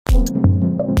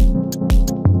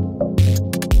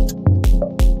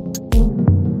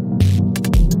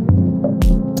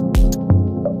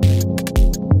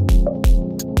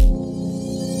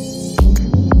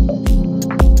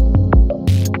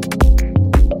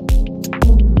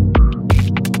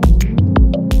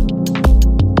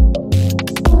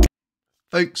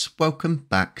Folks, welcome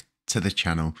back to the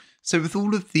channel. So with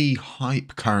all of the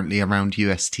hype currently around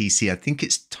USTC, I think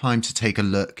it's time to take a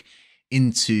look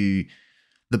into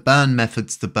the burn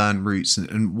methods, the burn routes,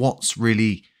 and what's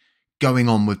really going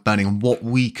on with burning and what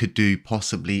we could do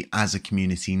possibly as a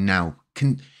community now.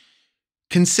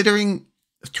 Considering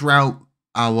throughout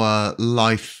our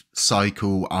life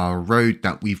cycle, our road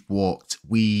that we've walked,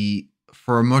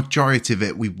 for a majority of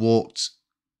it, we walked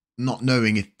not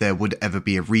knowing if there would ever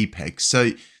be a repeg.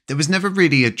 So there was never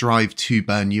really a drive to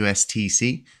burn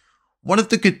USTC. One of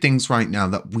the good things right now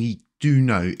that we do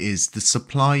know is the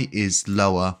supply is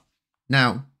lower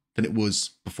now than it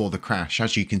was before the crash,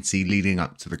 as you can see leading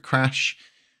up to the crash.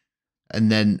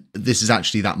 And then this is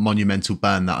actually that monumental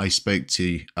burn that I spoke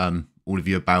to all of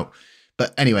you about.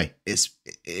 But anyway,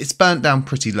 it's burnt down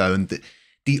pretty low. And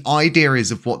the idea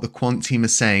is of what the quant team are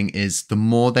saying is the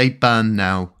more they burn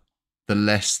now, the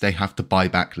less they have to buy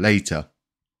back later.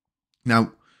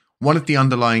 Now, one of the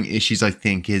underlying issues, I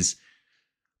think, is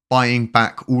buying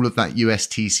back all of that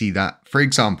USTC that, for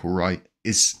example, right,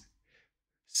 is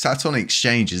sat on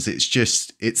exchanges.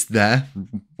 It's there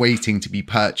waiting to be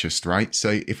purchased, right?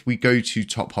 So if we go to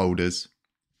top holders,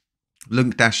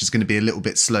 LUNC Dash is going to be a little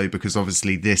bit slow because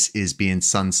obviously this is being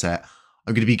sunset.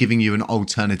 I'm going to be giving you an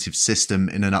alternative system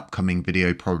in an upcoming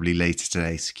video, probably later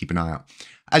today, so keep an eye out.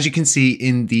 As you can see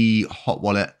in the hot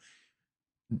wallet,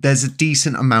 there's a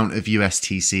decent amount of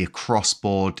USTC across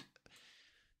board.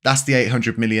 That's the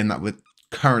 800 million that we're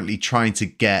currently trying to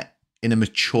get in a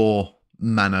mature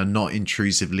manner, not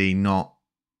intrusively, not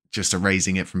just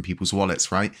erasing it from people's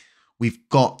wallets, right? We've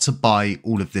got to buy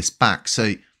all of this back.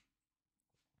 So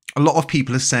a lot of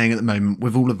people are saying at the moment,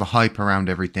 with all of the hype around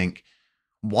everything,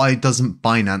 why doesn't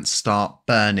Binance start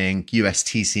burning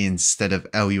USTC instead of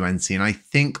LUNC? And I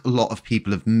think a lot of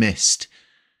people have missed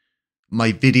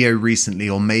my video recently,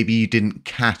 or maybe you didn't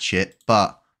catch it,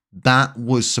 but that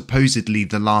was supposedly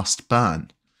the last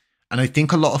burn. And I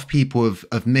think a lot of people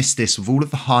have missed this with all of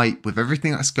the hype, with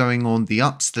everything that's going on, the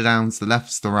ups, the downs, the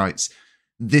lefts, the rights.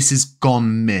 This has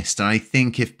gone missed. And I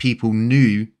think if people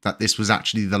knew that this was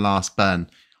actually the last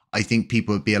burn, I think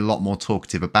people would be a lot more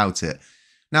talkative about it.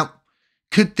 Now,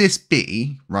 could this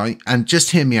be, right, and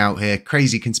just hear me out here,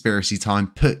 crazy conspiracy time,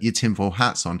 put your tinfoil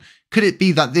hats on. Could it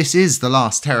be that this is the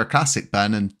last Terra Classic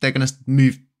burn and they're going to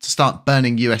move to start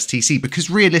burning USTC? Because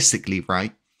realistically,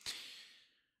 right,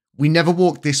 we never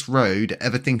walked this road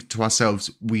ever thinking to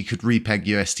ourselves we could repeg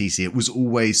USTC. It was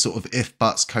always sort of if,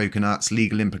 buts, coconuts,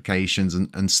 legal implications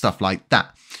and stuff like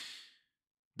that.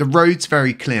 The road's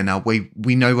very clear now.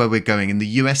 We know where we're going, and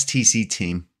the USTC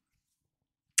team,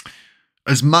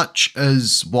 as much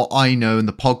as what I know and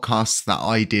the podcasts that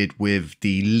I did with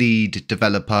the lead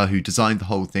developer who designed the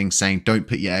whole thing saying, don't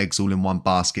put your eggs all in one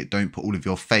basket, don't put all of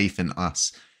your faith in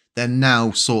us, they're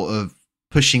now sort of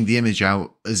pushing the image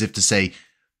out as if to say,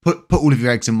 put all of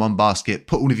your eggs in one basket,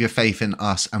 put all of your faith in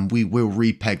us, and we will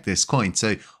repeg this coin.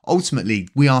 So ultimately,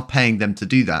 we are paying them to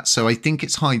do that. So I think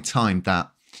it's high time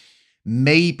that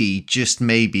maybe, just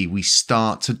maybe, we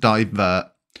start to divert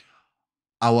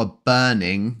our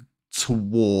burning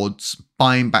towards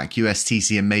buying back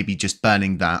USTC and maybe just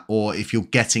burning that. Or if you're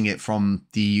getting it from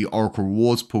the Oracle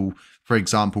rewards pool, for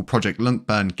example,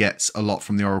 ProjectLUNCBurn gets a lot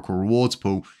from the Oracle rewards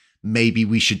pool, maybe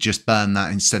we should just burn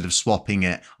that instead of swapping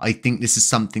it. I think this is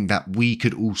something that we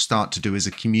could all start to do as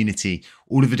a community.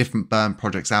 All of the different burn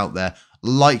projects out there,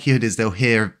 likelihood is they'll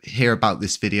hear about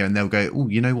this video and they'll go, oh,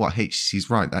 you know what, HTC's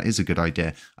right, that is a good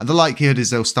idea. And the likelihood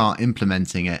is they'll start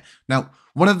implementing it. Now,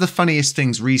 one of the funniest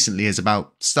things recently is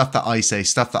about stuff that I say,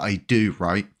 stuff that I do,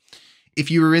 right? If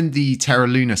you were in the Terra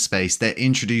Luna space, they're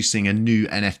introducing a new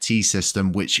NFT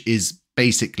system, which is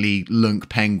basically LUNC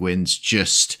Penguins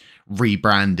just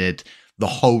rebranded. The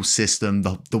whole system,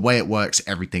 the way it works,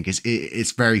 everything.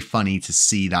 It's very funny to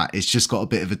see that. It's just got a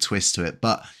bit of a twist to it.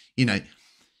 But, you know,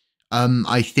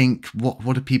 I think, what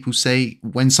do people say?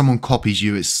 When someone copies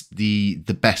you, it's the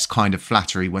best kind of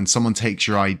flattery. When someone takes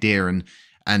your idea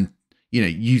and you know,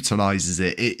 utilizes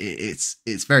it,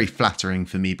 it's very flattering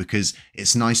for me, because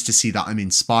it's nice to see that I'm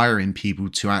inspiring people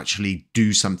to actually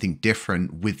do something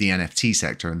different with the NFT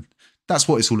sector. And that's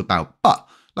what it's all about. But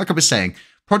like I was saying,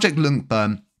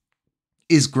 ProjectLUNCBurn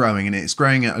is growing, and it's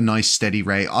growing at a nice steady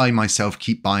rate. I myself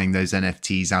keep buying those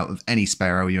NFTs out of any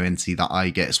spare LUNC that I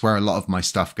get. It's where a lot of my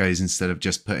stuff goes. Instead of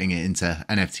just putting it into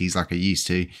NFTs like I used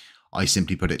to, I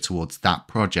simply put it towards that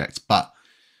project. But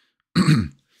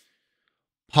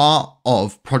part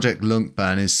of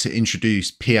ProjectLUNCBurn is to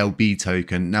introduce PLB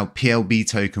token. Now, PLB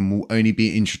token will only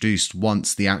be introduced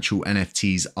once the actual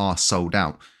NFTs are sold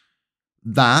out.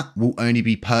 that will only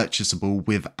be purchasable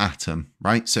with Atom,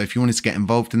 right? So if you wanted to get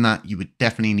involved in that, you would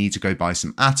definitely need to go buy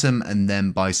some Atom and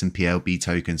then buy some PLB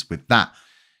tokens with that.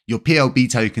 Your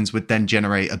PLB tokens would then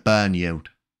generate a burn yield,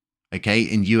 okay,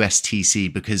 in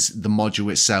USTC, because the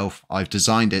module itself, I've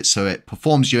designed it so it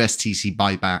performs USTC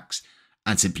buybacks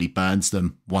and simply burns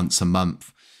them once a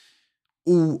month.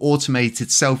 All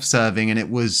automated, self-serving, and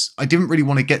I didn't really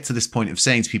want to get to this point of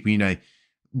saying to people, you know,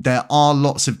 there are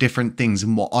lots of different things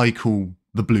in what I call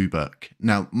the blue book.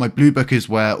 Now, my blue book is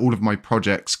where all of my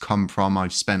projects come from.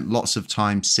 I've spent lots of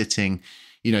time sitting,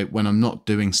 you know, when I'm not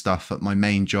doing stuff at my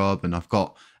main job and I've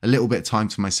got a little bit of time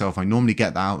to myself, I normally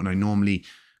get that out and I normally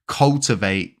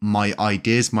cultivate my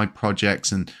ideas, my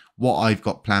projects, and what I've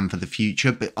got planned for the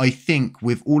future. But I think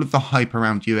with all of the hype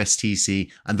around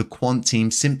USTC and the quant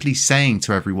team simply saying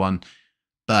to everyone,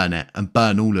 burn it and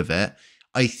burn all of it,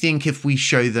 I think if we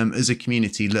show them as a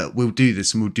community, look, we'll do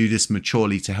this and we'll do this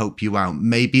maturely to help you out,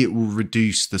 maybe it will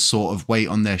reduce the sort of weight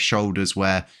on their shoulders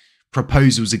where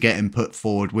proposals are getting put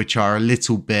forward, which are a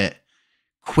little bit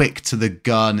quick to the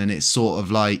gun. And it's sort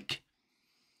of like,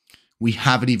 we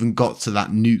haven't even got to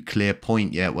that nuclear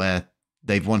point yet where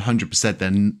they've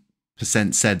 100%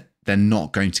 said they're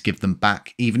not going to give them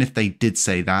back. Even if they did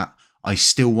say that, I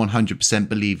still 100%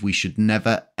 believe we should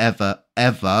never, ever,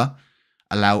 ever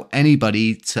allow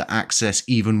anybody to access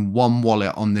even one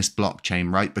wallet on this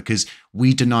blockchain, right? Because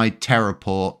we denied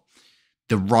Terraport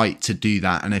the right to do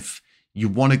that. And if you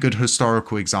want a good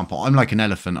historical example, I'm like an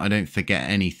elephant. I don't forget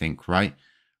anything, right?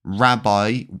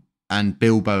 Rabbi and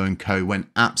Bilbo and co went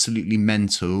absolutely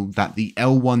mental that the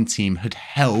L1 team had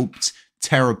helped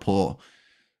Terraport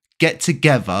get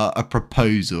together a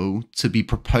proposal to be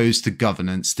proposed to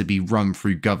governance, to be run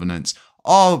through governance.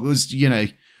 Oh, it was, you know,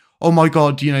 oh my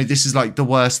God, you know, this is like the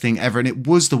worst thing ever. And it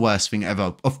was the worst thing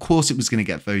ever. Of course it was going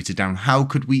to get voted down. How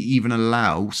could we even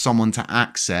allow someone to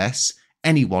access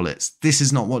any wallets? This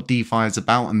is not what DeFi is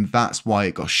about. And that's why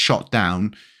it got shot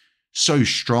down so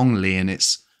strongly. And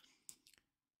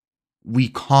we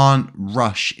can't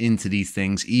rush into these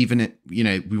things. Even if, you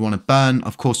know, we want to burn,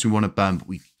 of course we want to burn, but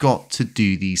we've got to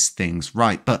do these things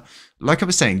right. But like I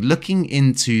was saying, looking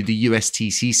into the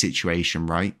USTC situation,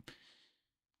 right?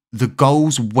 The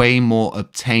goal's way more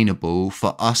obtainable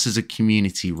for us as a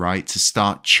community, right? To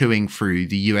start chewing through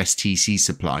the USTC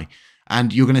supply.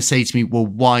 And you're going to say to me, well,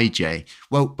 why, Jay?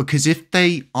 Well, because if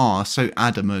they are so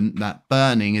adamant that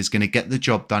burning is going to get the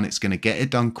job done, it's going to get it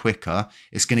done quicker,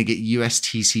 it's going to get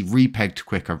USTC repegged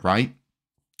quicker, right?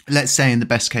 Let's say in the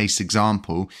best case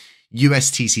example,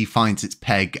 USTC finds its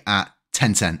peg at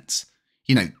 10 cents.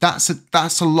 You know, that's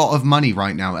a lot of money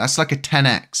right now. That's like a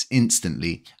 10x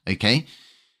instantly, okay?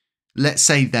 Let's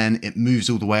say then it moves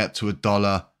all the way up to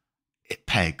 $1, it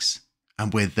pegs.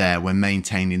 And we're there, we're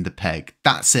maintaining the peg.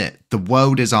 That's it. The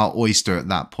world is our oyster at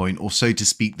that point, or so to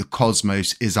speak, the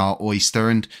cosmos is our oyster.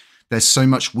 And there's so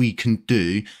much we can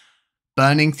do.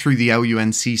 Burning through the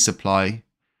LUNC supply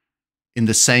in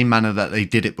the same manner that they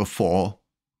did it before,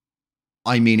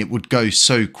 I mean, it would go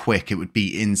so quick, it would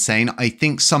be insane. I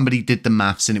think somebody did the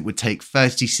maths and it would take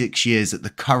 36 years at the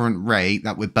current rate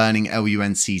that we're burning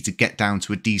LUNC to get down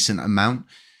to a decent amount.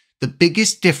 The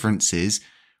biggest difference is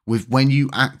with when you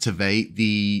activate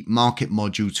the market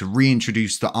module to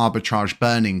reintroduce the arbitrage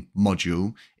burning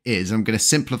module is, I'm going to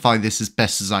simplify this as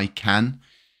best as I can,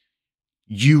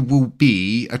 you will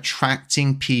be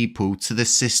attracting people to the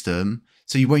system.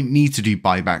 So you won't need to do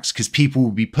buybacks because people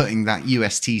will be putting that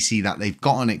USTC that they've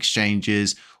got on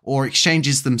exchanges or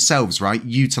exchanges themselves, right?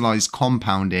 Utilize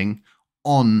compounding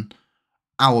on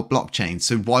our blockchain.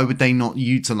 So why would they not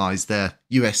utilize their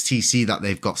USTC that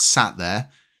they've got sat there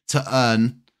to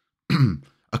earn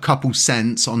a couple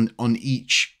cents on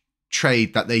each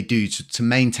trade that they do to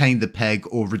maintain the peg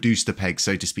or reduce the peg,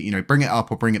 so to speak, you know, bring it up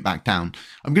or bring it back down.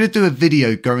 I'm going to do a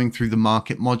video going through the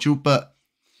market module, but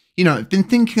you know, I've been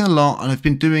thinking a lot and I've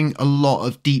been doing a lot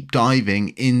of deep diving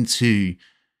into,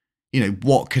 you know,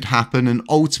 what could happen. And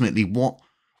ultimately what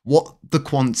the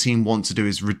quant team want to do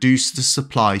is reduce the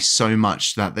supply so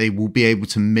much that they will be able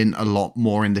to mint a lot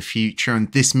more in the future.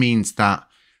 And this means that,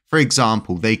 for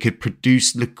example, they could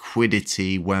produce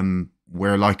liquidity when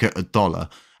we're like at $1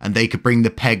 and they could bring the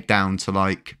peg down to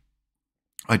like,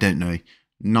 I don't know,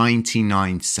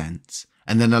 99 cents.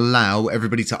 And then allow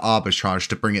everybody to arbitrage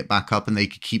to bring it back up, and they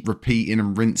could keep repeating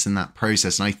and rinsing that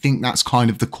process. And I think that's kind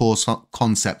of the core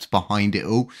concept behind it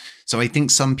all. So I think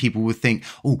some people would think,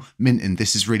 oh, minting,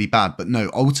 this is really bad. But no,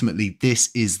 ultimately, this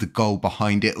is the goal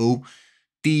behind it all.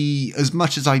 As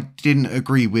much as I didn't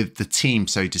agree with the team,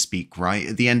 so to speak, right,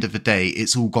 at the end of the day,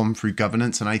 it's all gone through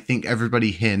governance. And I think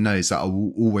everybody here knows that I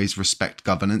will always respect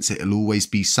governance. It'll always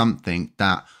be something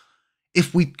that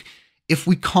if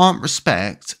we can't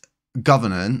respect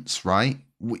governance, right?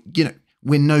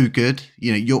 We're no good.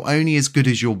 You're only as good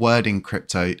as your word in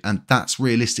crypto, and that's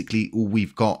realistically all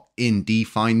we've got in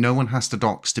DeFi. No one has to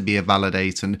dox to be a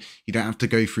validator, and you don't have to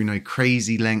go through no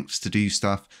crazy lengths to do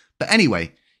stuff. But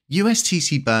anyway,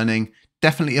 USTC burning,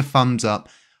 definitely a thumbs up.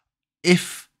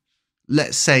 If,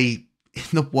 let's say, in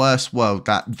the worst world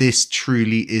that this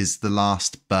truly is the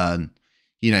last burn,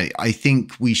 I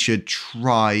think we should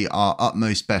try our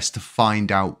utmost best to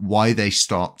find out why they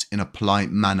stopped in a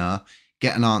polite manner,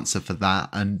 get an answer for that,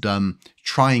 and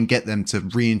try and get them to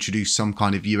reintroduce some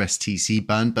kind of USTC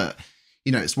burn. But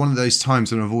it's one of those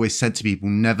times when I've always said to people,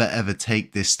 never ever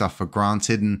take this stuff for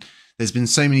granted. And there's been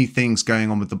so many things going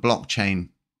on with the blockchain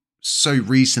so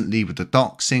recently with the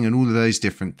doxing and all of those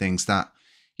different things that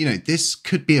this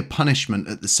could be a punishment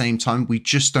at the same time. We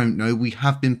just don't know. We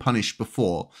have been punished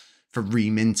before for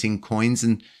reminting coins,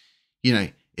 and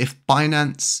if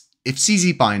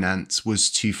CZ Binance was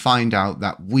to find out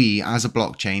that we as a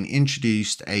blockchain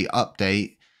introduced a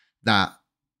update that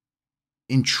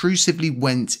intrusively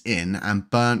went in and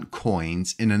burnt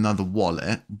coins in another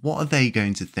wallet, what are they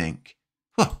going to think?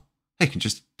 Well, they can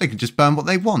just burn what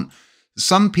they want.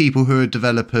 Some people who are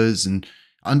developers and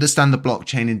understand the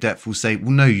blockchain in depth will say,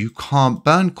 well, no, you can't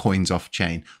burn coins off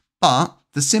chain. But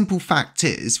the simple fact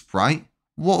is, right,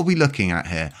 what are we looking at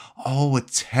here? Oh, a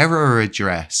terror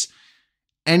address.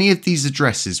 Any of these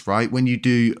addresses, right, when you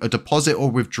do a deposit or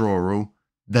withdrawal,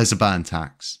 there's a burn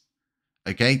tax.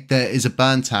 Okay, there is a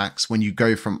burn tax when you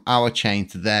go from our chain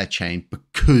to their chain,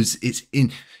 because it's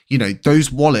in,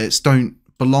 those wallets don't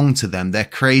belong to them. They're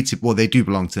created, well, they do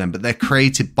belong to them, but they're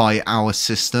created by our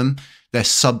system. They're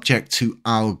subject to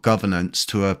our governance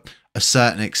to a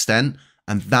certain extent.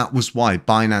 And that was why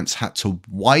Binance had to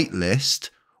whitelist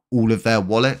all of their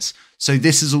wallets. So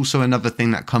this is also another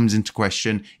thing that comes into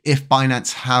question. If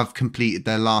Binance have completed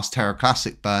their last Terra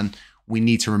Classic burn, we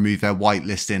need to remove their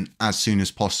whitelisting as soon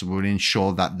as possible and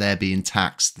ensure that they're being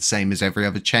taxed the same as every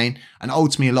other chain. And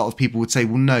ultimately, a lot of people would say,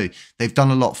 well, no, they've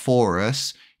done a lot for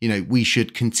us. We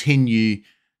should continue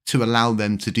to allow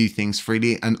them to do things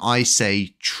freely. And I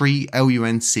say, treat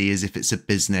LUNC as if it's a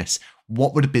business.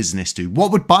 What would a business do?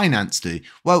 What would Binance do?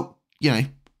 Well,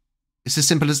 it's as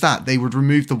simple as that. They would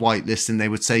remove the whitelist and they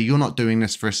would say, you're not doing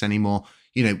this for us anymore.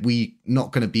 We're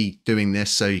not going to be doing this.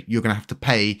 So you're going to have to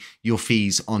pay your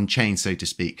fees on chain, so to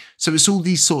speak. So it's all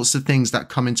these sorts of things that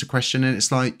come into question. And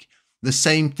it's like the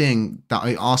same thing that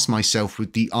I asked myself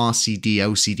with the RCD,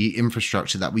 LCD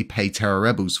infrastructure that we pay Terra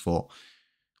Rebels for.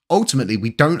 Ultimately, we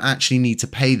don't actually need to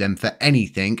pay them for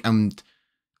anything. And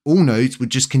all nodes would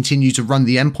just continue to run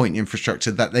the endpoint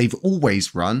infrastructure that they've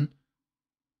always run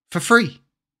for free.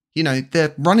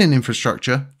 They're running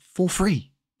infrastructure for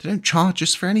free. They don't charge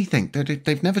us for anything.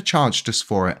 They've never charged us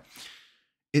for it.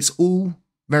 It's all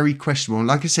very questionable. And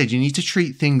like I said, you need to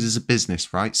treat things as a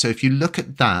business, right? So if you look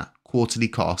at that quarterly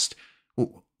cost,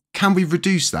 well, can we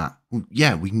reduce that? Well,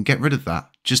 yeah, we can get rid of that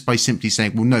just by simply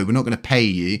saying, well, no, we're not going to pay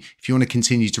you. If you want to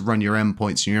continue to run your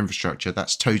endpoints and your infrastructure,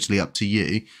 that's totally up to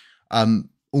you.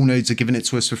 All nodes are giving it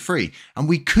to us for free. And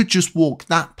we could just walk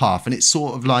that path. And it's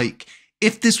sort of like,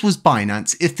 if this was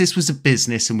Binance, if this was a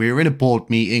business and we were in a board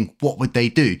meeting, what would they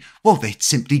do? Well, they'd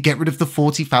simply get rid of the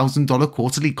 $40,000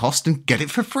 quarterly cost and get it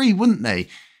for free, wouldn't they?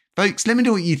 Folks, let me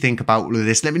know what you think about all of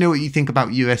this. Let me know what you think about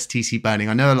USTC burning.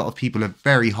 I know a lot of people are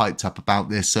very hyped up about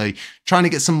this. So trying to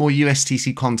get some more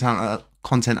USTC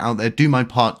content out there, do my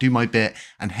part, do my bit,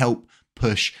 and help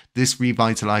push this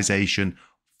revitalization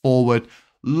forward.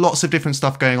 Lots of different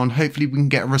stuff going on. Hopefully we can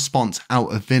get a response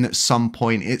out of Vin at some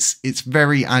point. It's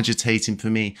very agitating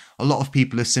for me. A lot of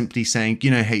people are simply saying,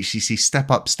 HCC, step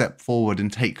up, step forward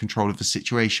and take control of the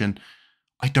situation.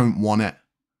 I don't want it.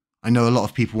 I know a lot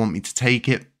of people want me to take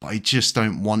it, but I just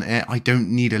don't want it. I don't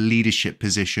need a leadership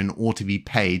position or to be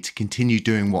paid to continue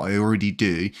doing what I already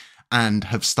do and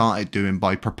have started doing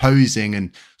by proposing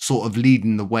and sort of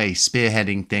leading the way,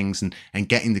 spearheading things and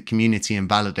getting the community and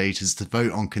validators to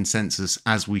vote on consensus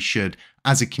as we should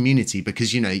as a community.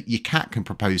 Because, your cat can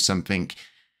propose something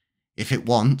if it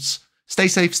wants. Stay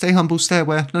safe, stay humble, stay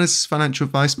aware. None of this is financial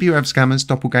advice. Beware of scammers,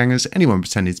 doppelgangers, anyone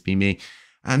pretending to be me.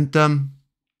 And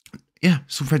yeah,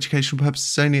 it's all for educational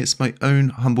purposes only. It's my own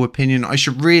humble opinion. I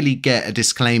should really get a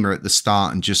disclaimer at the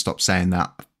start and just stop saying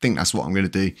that. I think that's what I'm going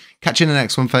to do. Catch you in the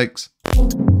next one, folks.